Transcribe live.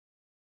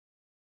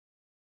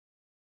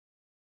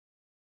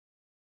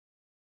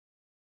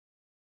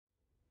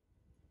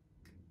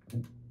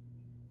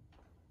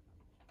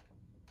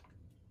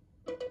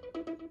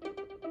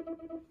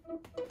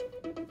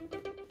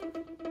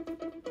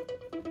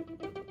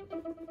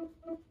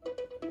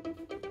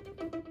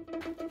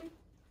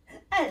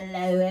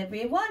Hello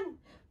everyone,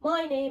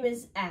 my name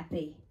is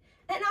Appy,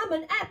 and I'm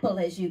an apple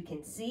as you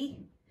can see.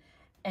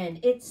 And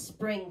it's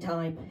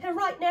springtime, and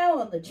right now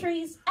on the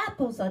trees,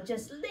 apples are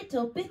just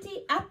little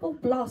bitty apple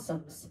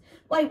blossoms.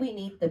 Why, we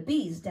need the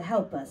bees to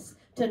help us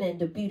turn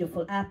into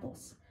beautiful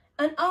apples.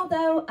 And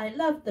although I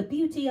love the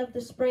beauty of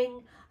the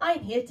spring,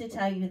 I'm here to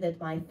tell you that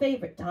my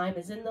favorite time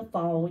is in the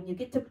fall, when you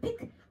get to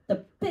pick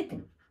the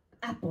big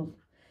apple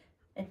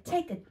and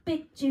take a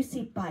big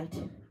juicy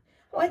bite.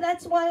 Why,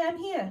 that's why I'm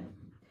here.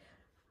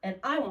 And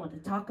I want to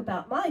talk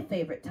about my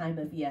favorite time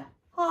of year,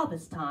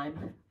 harvest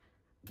time.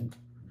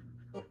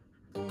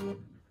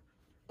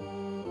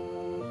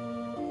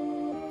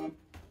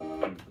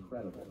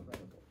 Incredible.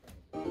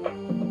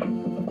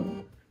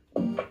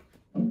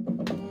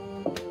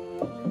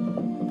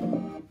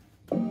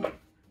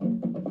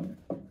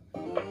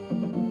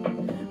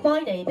 My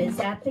name is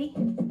Appy.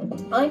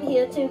 I'm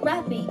here to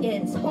Rappy.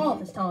 It's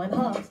harvest time,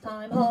 harvest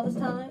time, harvest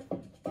time.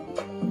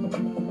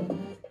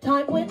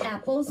 Time when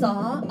apples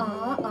are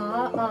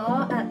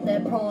at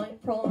their prime.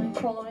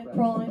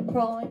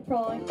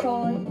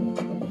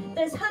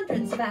 There's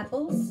hundreds of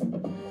apples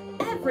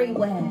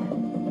everywhere.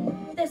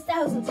 There's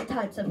thousands of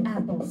types of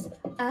apples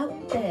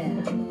out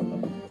there.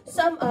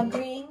 Some are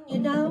green, you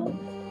know.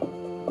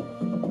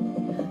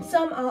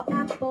 Some are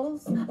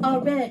apples are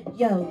red,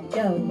 yo.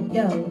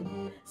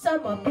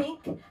 Some are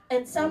pink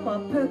and some are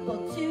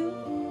purple too.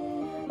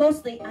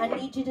 Mostly I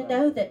need you to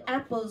know that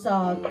apples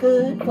are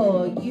good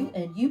for you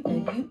and you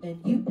and you and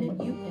you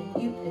and you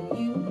and you and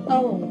you.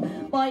 Oh,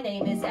 my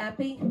name is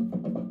Appy.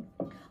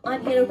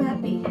 I'm here to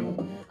Rappy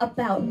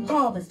about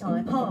harvest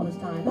time, harvest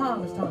time,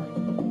 harvest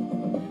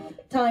time.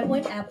 Time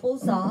when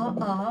apples are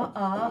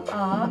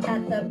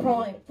at the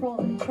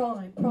prime.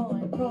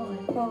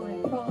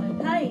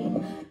 Hey,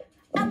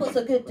 apples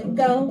are good to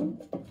go.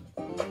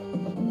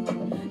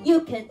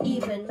 You can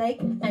even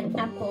make an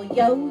apple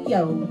yo.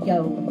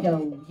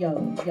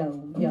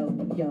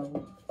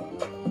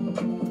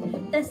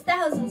 There's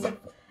thousands of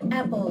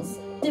apples,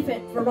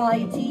 different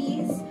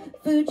varieties.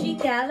 Fuji,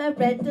 Gala,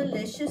 Red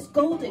Delicious,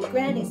 Golden,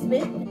 Granny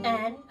Smith,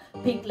 and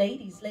Pink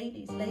Ladies.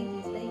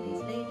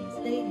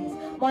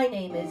 My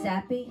name is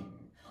Appy.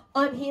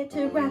 I'm here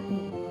to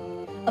Rappy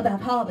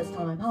about harvest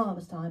time,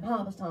 harvest time,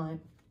 harvest time.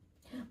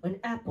 When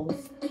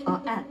apples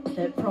are at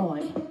their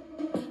prime.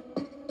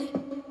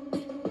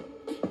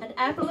 An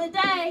apple a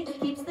day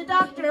keeps the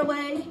doctor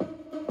away.